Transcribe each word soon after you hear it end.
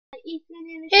Hey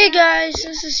guys,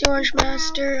 this is Orange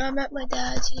Master. I'm at my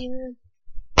dad's here.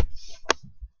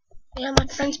 Yeah, my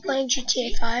friend's playing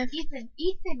GTA 5. Ethan,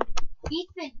 can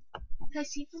I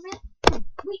see from it?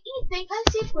 Wait, Ethan, can I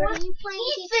see from it? You playing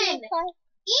Ethan, GTA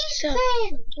 5?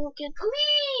 Ethan, don't get.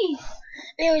 Please.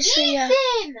 Anyway, so yeah.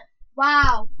 Ethan.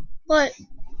 Wow. What?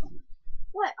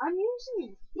 What? I'm using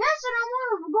it. Yes, and I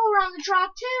want to go around the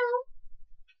track too.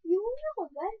 You will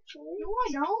eventually. No,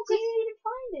 I don't. Because you need to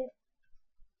find it.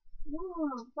 No,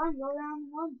 fine, go around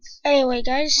once. Anyway,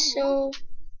 guys, so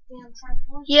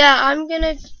yeah, I'm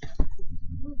gonna.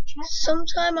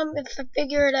 Sometime if I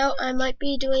figure it out, I might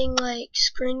be doing like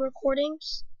screen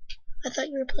recordings. I thought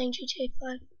you were playing GTA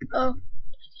 5.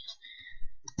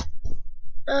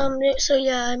 Oh. So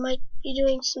yeah, I might be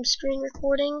doing some screen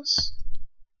recordings.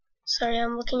 Sorry,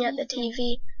 I'm looking at the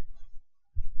TV.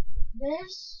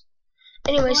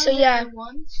 Anyway, so yeah,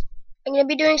 I'm gonna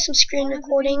be doing some screen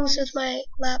recordings with my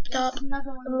laptop.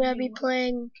 I'm gonna be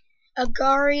playing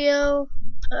Agario,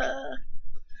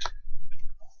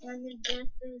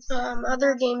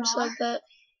 other games like that.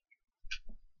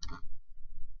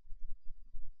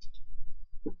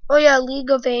 Oh yeah,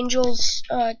 League of Angels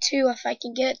 2, if I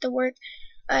can get it to work.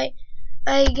 I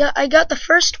got the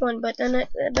first one, but then I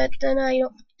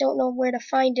don't know where to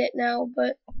find it now.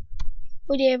 But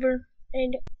whatever.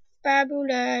 And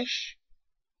Babulash.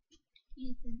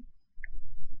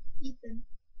 Ethan.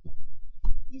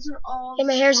 These are all. Hey,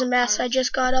 my hair's a mess. I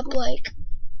just got up like.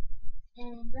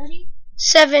 And ready?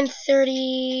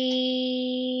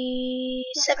 7:30,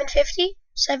 7:50,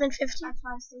 7:50. That's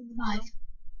why I stayed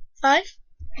 5.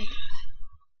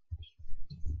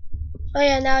 Oh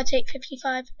yeah, now it's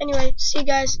 8:55. Anyway, see you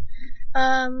guys,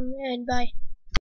 and bye.